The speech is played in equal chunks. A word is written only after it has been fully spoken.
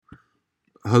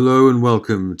Hello and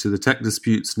welcome to the Tech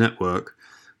Disputes Network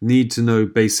Need to Know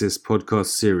Basis podcast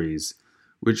series,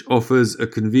 which offers a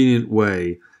convenient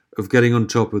way of getting on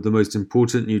top of the most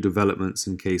important new developments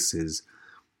and cases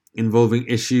involving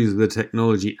issues with a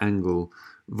technology angle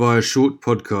via short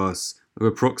podcasts of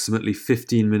approximately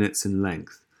 15 minutes in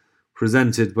length,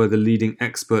 presented by the leading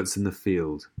experts in the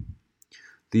field.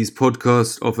 These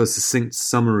podcasts offer succinct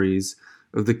summaries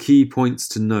of the key points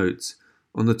to note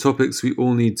on the topics we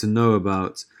all need to know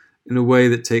about in a way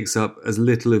that takes up as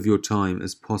little of your time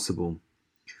as possible.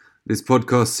 This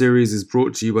podcast series is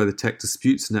brought to you by the Tech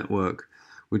Disputes Network,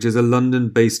 which is a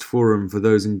London-based forum for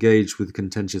those engaged with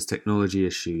contentious technology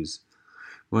issues.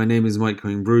 My name is Mike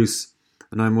Coing-Bruce,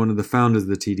 and I'm one of the founders of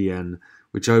the TDN,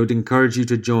 which I would encourage you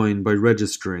to join by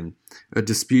registering at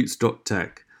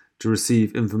disputes.tech to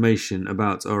receive information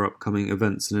about our upcoming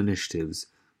events and initiatives,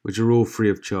 which are all free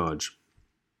of charge.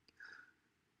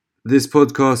 This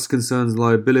podcast concerns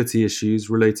liability issues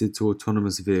related to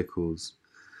autonomous vehicles.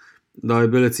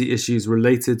 Liability issues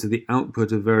related to the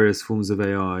output of various forms of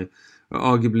AI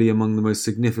are arguably among the most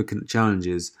significant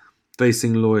challenges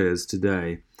facing lawyers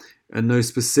today, and no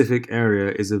specific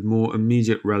area is of more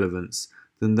immediate relevance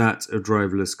than that of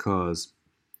driverless cars.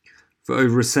 For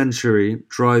over a century,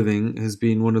 driving has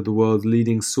been one of the world's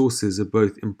leading sources of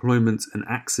both employment and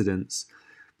accidents,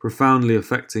 profoundly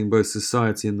affecting both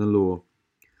society and the law.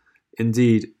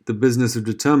 Indeed, the business of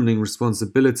determining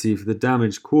responsibility for the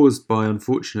damage caused by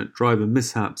unfortunate driver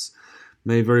mishaps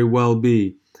may very well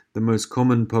be the most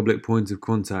common public point of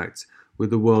contact with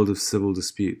the world of civil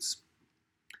disputes.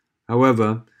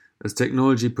 However, as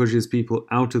technology pushes people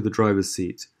out of the driver's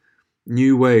seat,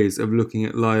 new ways of looking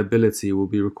at liability will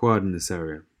be required in this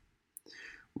area.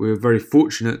 We are very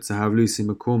fortunate to have Lucy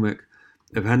McCormick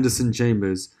of Henderson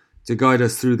Chambers to guide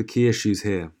us through the key issues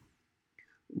here.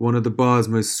 One of the bar's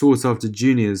most sought-after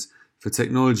juniors for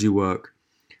technology work,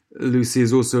 Lucy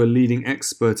is also a leading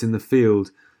expert in the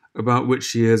field about which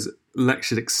she has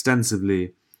lectured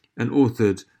extensively and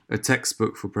authored a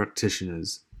textbook for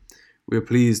practitioners. We are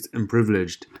pleased and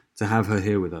privileged to have her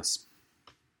here with us.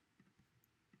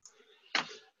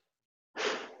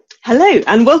 Hello,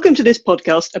 and welcome to this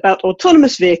podcast about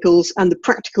autonomous vehicles and the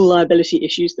practical liability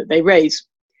issues that they raise.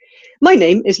 My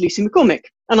name is Lucy McCormick,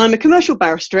 and I'm a commercial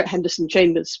barrister at Henderson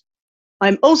Chambers.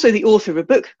 I'm also the author of a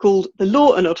book called The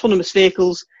Law and Autonomous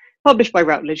Vehicles, published by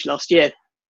Routledge last year.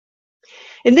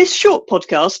 In this short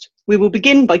podcast, we will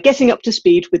begin by getting up to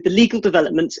speed with the legal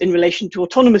developments in relation to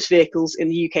autonomous vehicles in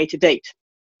the UK to date.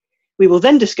 We will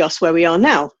then discuss where we are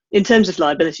now in terms of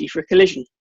liability for a collision.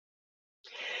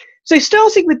 So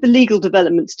starting with the legal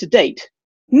developments to date,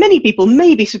 many people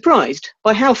may be surprised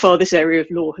by how far this area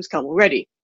of law has come already.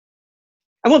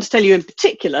 I want to tell you in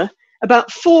particular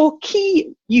about 4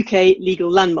 key UK legal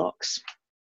landmarks.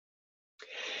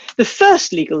 The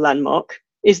first legal landmark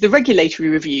is the regulatory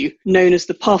review known as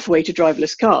the Pathway to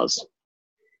Driverless Cars.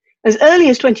 As early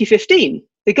as 2015,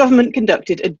 the government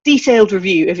conducted a detailed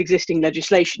review of existing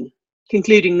legislation,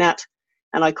 concluding that,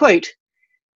 and I quote,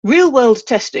 "Real-world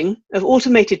testing of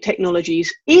automated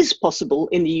technologies is possible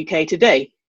in the UK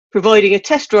today, providing a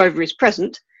test driver is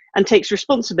present and takes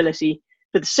responsibility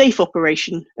for the safe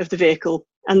operation of the vehicle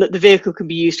and that the vehicle can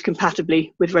be used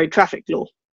compatibly with road traffic law."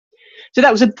 So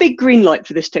that was a big green light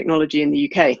for this technology in the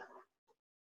UK.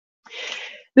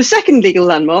 The second legal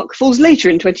landmark falls later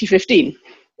in 2015,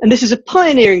 and this is a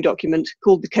pioneering document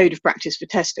called the Code of Practice for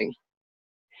Testing.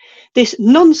 This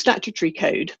non-statutory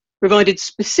code provided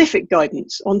specific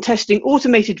guidance on testing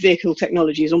automated vehicle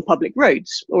technologies on public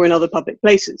roads or in other public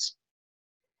places.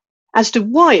 As to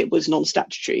why it was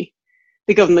non-statutory,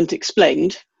 the government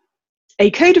explained, "A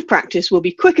code of practice will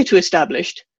be quicker to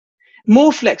establish,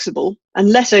 more flexible and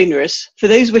less onerous for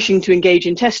those wishing to engage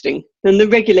in testing than the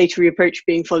regulatory approach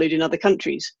being followed in other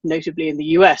countries, notably in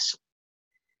the US."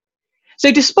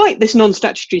 So despite this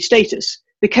non-statutory status,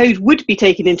 the code would be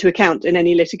taken into account in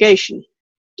any litigation.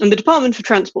 And the Department for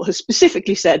Transport has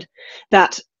specifically said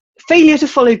that failure to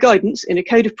follow guidance in a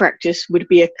code of practice would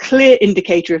be a clear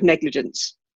indicator of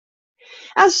negligence.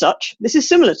 As such, this is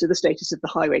similar to the status of the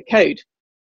Highway Code.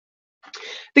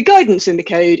 The guidance in the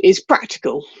code is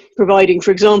practical, providing,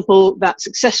 for example, that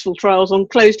successful trials on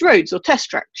closed roads or test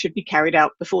tracks should be carried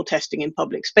out before testing in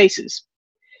public spaces.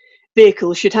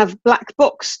 Vehicles should have black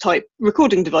box type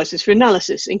recording devices for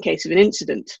analysis in case of an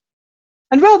incident.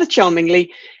 And rather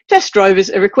charmingly, test drivers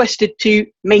are requested to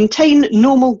maintain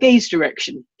normal gaze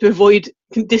direction to avoid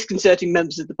disconcerting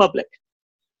members of the public.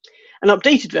 An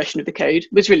updated version of the code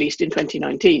was released in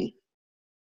 2019.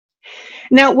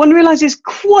 Now, one realises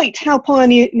quite how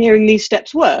pioneering these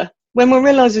steps were when one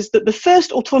realises that the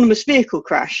first autonomous vehicle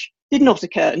crash did not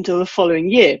occur until the following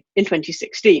year, in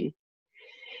 2016.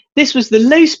 This was the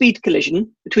low-speed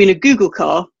collision between a Google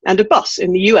car and a bus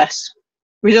in the US,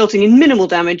 resulting in minimal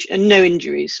damage and no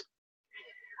injuries.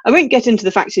 I won't get into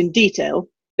the facts in detail,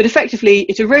 but effectively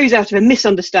it arose out of a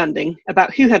misunderstanding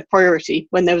about who had priority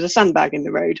when there was a sandbag in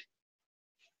the road.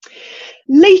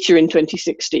 Later in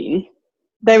 2016,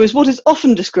 there was what is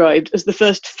often described as the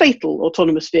first fatal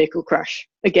autonomous vehicle crash,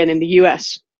 again in the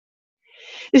US.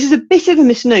 This is a bit of a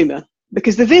misnomer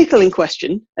because the vehicle in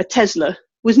question, a Tesla,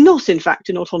 was not in fact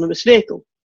an autonomous vehicle.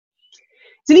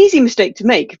 It's an easy mistake to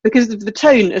make because of the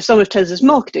tone of some of Tesla's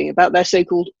marketing about their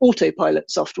so-called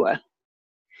autopilot software.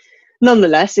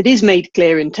 Nonetheless, it is made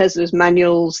clear in Tesla's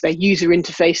manuals, their user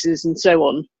interfaces and so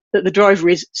on, that the driver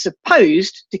is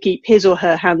supposed to keep his or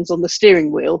her hands on the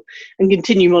steering wheel and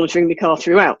continue monitoring the car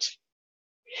throughout.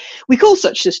 We call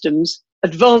such systems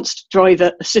Advanced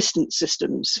Driver Assistance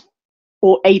Systems,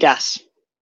 or ADAS.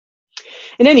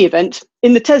 In any event,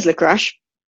 in the Tesla crash,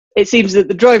 it seems that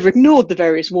the driver ignored the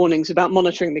various warnings about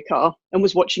monitoring the car and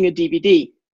was watching a DVD.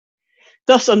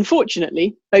 Thus,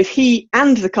 unfortunately, both he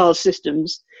and the car's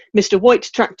systems missed a white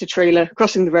tractor trailer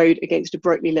crossing the road against a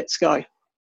brightly lit sky.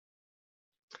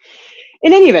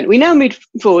 In any event, we now move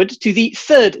forward to the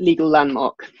third legal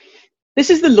landmark. This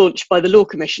is the launch by the Law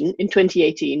Commission in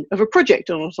 2018 of a project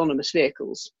on autonomous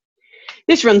vehicles.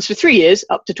 This runs for 3 years,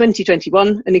 up to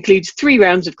 2021, and includes 3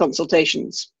 rounds of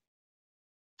consultations.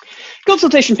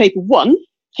 Consultation paper 1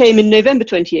 came in November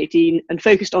 2018 and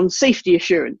focused on safety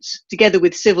assurance, together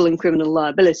with civil and criminal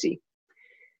liability.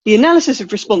 The analysis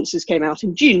of responses came out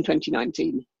in June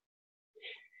 2019.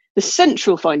 The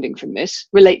central finding from this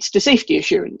relates to safety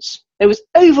assurance. There was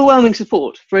overwhelming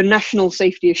support for a national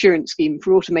safety assurance scheme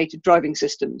for automated driving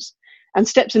systems, and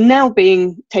steps are now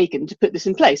being taken to put this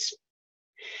in place.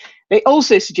 They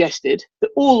also suggested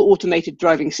that all automated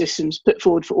driving systems put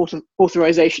forward for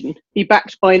authorization be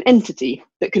backed by an entity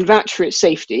that can vouch for its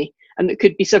safety and that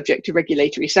could be subject to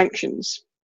regulatory sanctions.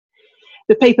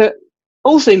 The paper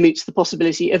also moots the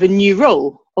possibility of a new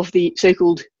role of the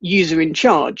so-called user in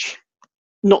charge,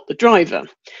 not the driver,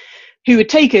 who would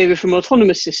take over from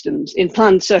autonomous systems in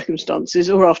planned circumstances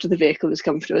or after the vehicle has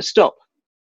come to a stop.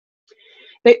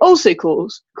 They also call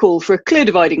for a clear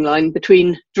dividing line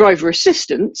between driver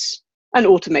assistance and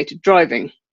automated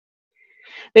driving.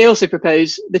 They also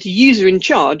propose that a user in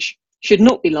charge should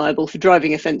not be liable for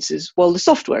driving offences while the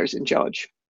software is in charge.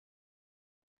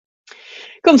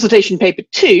 Consultation paper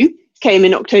 2 came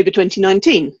in October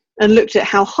 2019 and looked at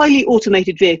how highly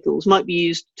automated vehicles might be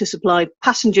used to supply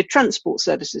passenger transport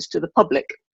services to the public.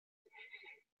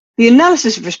 The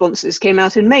analysis of responses came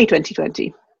out in May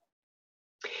 2020.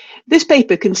 This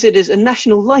paper considers a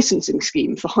national licensing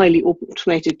scheme for highly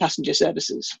automated passenger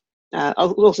services,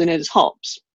 also known as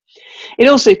HARPS. It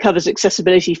also covers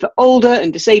accessibility for older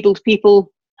and disabled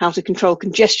people, how to control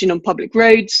congestion on public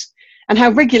roads, and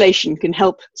how regulation can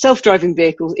help self-driving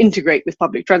vehicles integrate with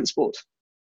public transport.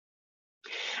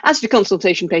 As for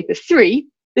consultation paper 3,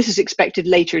 this is expected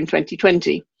later in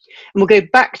 2020, and will go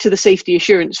back to the safety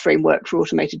assurance framework for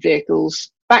automated vehicles,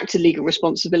 back to legal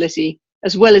responsibility,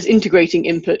 as well as integrating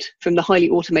input from the highly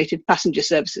automated passenger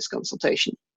services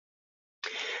consultation.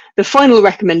 The final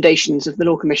recommendations of the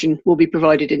Law Commission will be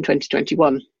provided in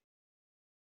 2021.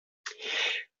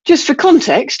 Just for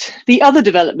context, the other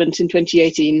development in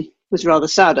 2018 was rather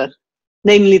sadder,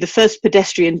 namely the first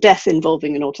pedestrian death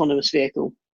involving an autonomous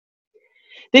vehicle.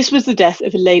 This was the death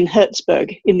of Elaine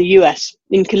Herzberg in the US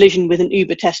in collision with an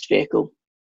Uber test vehicle.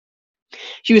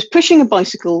 She was pushing a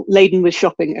bicycle laden with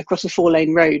shopping across a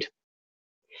 4-lane road.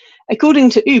 According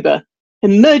to Uber,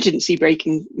 emergency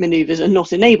braking manoeuvres are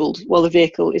not enabled while the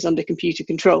vehicle is under computer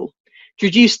control to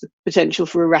reduce the potential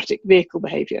for erratic vehicle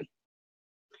behaviour.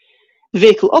 The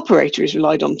vehicle operator is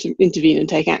relied on to intervene and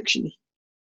take action.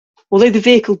 Although the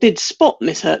vehicle did spot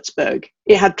Miss Herzberg,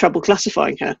 it had trouble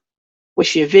classifying her. Was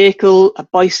she a vehicle, a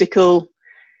bicycle?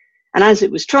 And as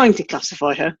it was trying to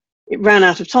classify her, it ran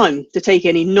out of time to take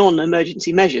any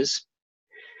non-emergency measures.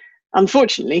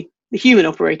 Unfortunately, the human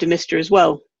operator missed her as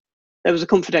well. There was a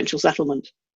confidential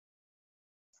settlement.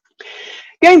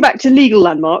 Going back to legal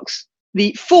landmarks,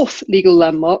 the fourth legal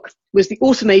landmark was the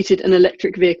Automated and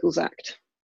Electric Vehicles Act.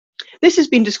 This has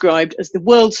been described as the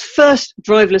world's first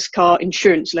driverless car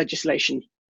insurance legislation.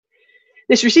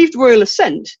 This received royal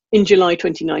assent in July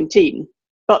 2019,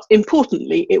 but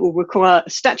importantly, it will require a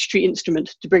statutory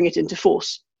instrument to bring it into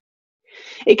force.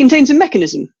 It contains a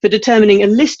mechanism for determining a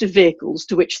list of vehicles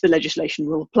to which the legislation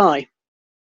will apply.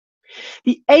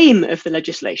 The aim of the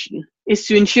legislation is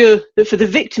to ensure that for the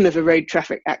victim of a road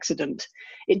traffic accident,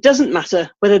 it doesn't matter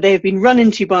whether they have been run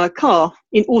into by a car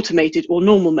in automated or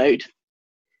normal mode.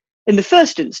 In the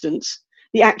first instance,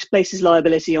 the Act places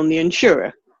liability on the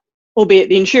insurer, albeit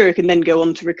the insurer can then go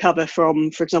on to recover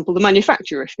from, for example, the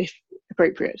manufacturer if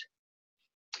appropriate.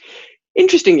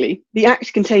 Interestingly, the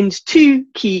Act contains two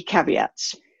key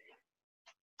caveats.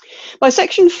 By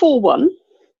section 4.1,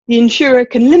 the insurer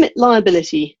can limit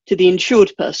liability to the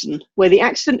insured person where the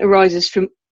accident arises from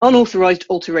unauthorised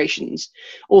alterations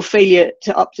or failure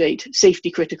to update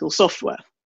safety-critical software.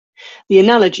 The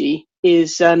analogy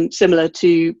is similar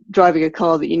to driving a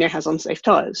car that you know has unsafe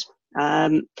tyres.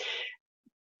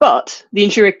 But the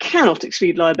insurer cannot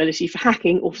exclude liability for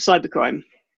hacking or for cybercrime.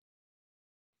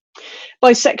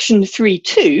 By section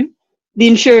 3.2, the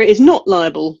insurer is not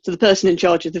liable to the person in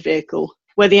charge of the vehicle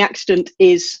where the accident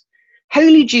is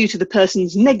wholly due to the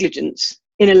person's negligence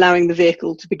in allowing the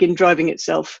vehicle to begin driving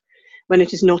itself when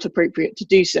it is not appropriate to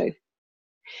do so.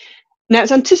 Now,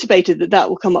 it's anticipated that that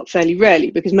will come up fairly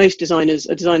rarely because most designers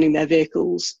are designing their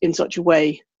vehicles in such a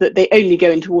way that they only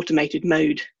go into automated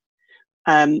mode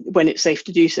when it's safe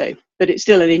to do so. But it's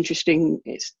still an interesting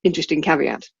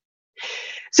caveat.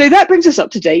 So that brings us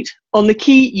up to date on the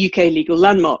key UK legal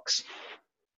landmarks.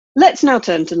 Let's now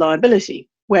turn to liability.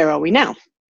 Where are we now?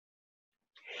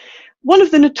 One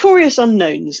of the notorious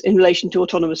unknowns in relation to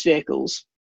autonomous vehicles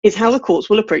is how the courts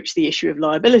will approach the issue of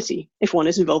liability if one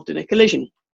is involved in a collision.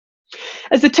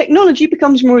 As the technology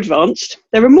becomes more advanced,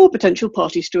 there are more potential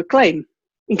parties to a claim,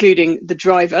 including the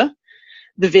driver,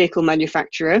 the vehicle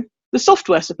manufacturer, the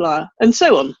software supplier, and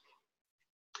so on.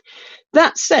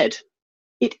 That said,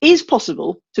 it is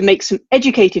possible to make some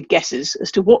educated guesses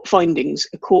as to what findings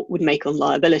a court would make on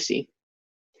liability.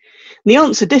 The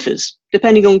answer differs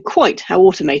depending on quite how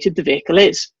automated the vehicle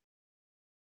is.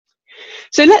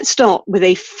 So let's start with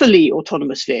a fully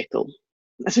autonomous vehicle.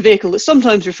 That's a vehicle that's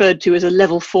sometimes referred to as a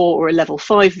level 4 or a level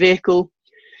 5 vehicle,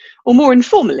 or more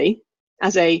informally,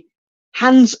 as a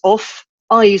hands-off,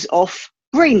 eyes-off,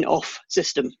 brain-off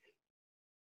system.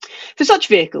 For such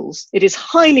vehicles, it is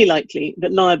highly likely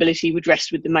that liability would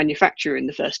rest with the manufacturer in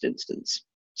the first instance,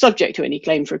 subject to any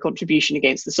claim for a contribution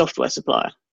against the software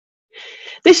supplier.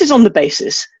 This is on the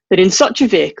basis that in such a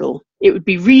vehicle, it would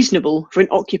be reasonable for an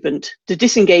occupant to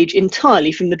disengage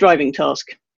entirely from the driving task.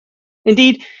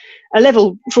 Indeed, a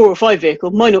level 4 or 5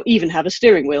 vehicle might not even have a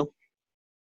steering wheel.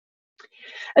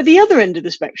 At the other end of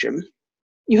the spectrum,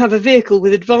 you have a vehicle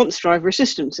with advanced driver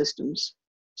assistance systems,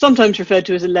 sometimes referred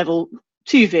to as a level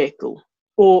 2 vehicle,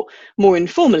 or more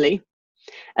informally,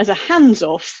 as a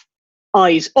hands-off,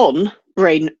 eyes-on,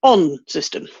 brain-on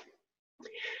system.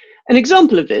 An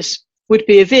example of this would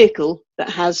be a vehicle that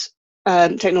has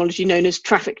technology known as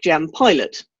traffic jam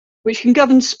pilot, which can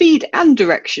govern speed and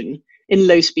direction in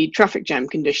low-speed traffic jam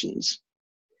conditions.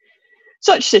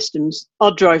 Such systems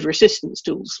are driver assistance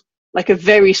tools, like a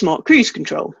very smart cruise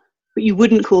control, but you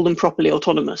wouldn't call them properly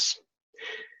autonomous.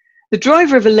 The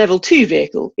driver of a level 2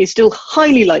 vehicle is still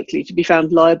highly likely to be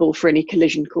found liable for any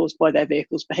collision caused by their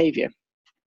vehicle's behaviour.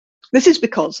 This is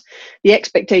because the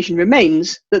expectation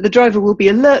remains that the driver will be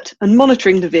alert and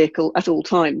monitoring the vehicle at all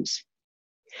times.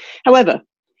 However,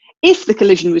 if the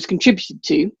collision was contributed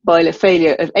to by a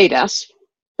failure of ADAS,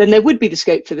 then there would be the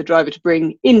scope for the driver to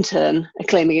bring, in turn, a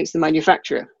claim against the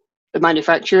manufacturer. The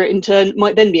manufacturer, in turn,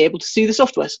 might then be able to sue the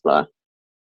software supplier.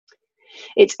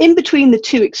 It's in between the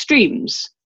two extremes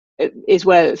is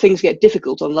where things get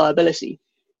difficult on liability.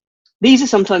 These are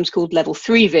sometimes called level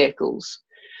 3 vehicles,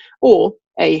 or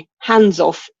a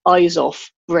hands-off, eyes-off,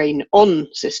 brain-on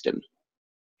system.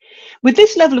 With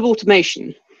this level of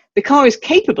automation, the car is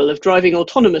capable of driving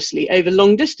autonomously over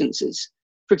long distances,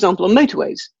 for example on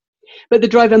motorways, but the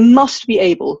driver must be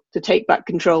able to take back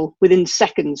control within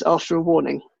seconds after a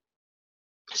warning.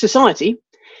 Society,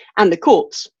 and the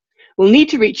courts, will need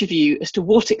to reach a view as to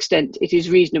what extent it is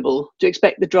reasonable to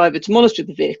expect the driver to monitor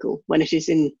the vehicle when it is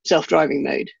in self-driving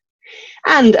mode,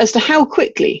 and as to how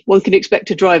quickly one can expect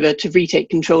a driver to retake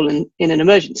control in an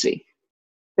emergency.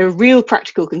 There are real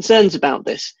practical concerns about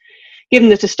this, given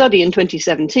that a study in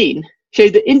 2017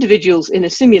 showed that individuals in a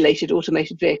simulated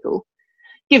automated vehicle,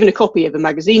 given a copy of a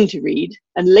magazine to read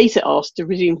and later asked to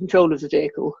resume control of the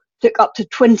vehicle, took up to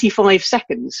 25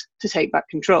 seconds to take back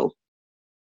control.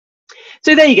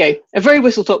 So there you go, a very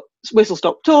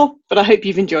whistle-stop tour, but I hope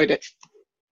you've enjoyed it.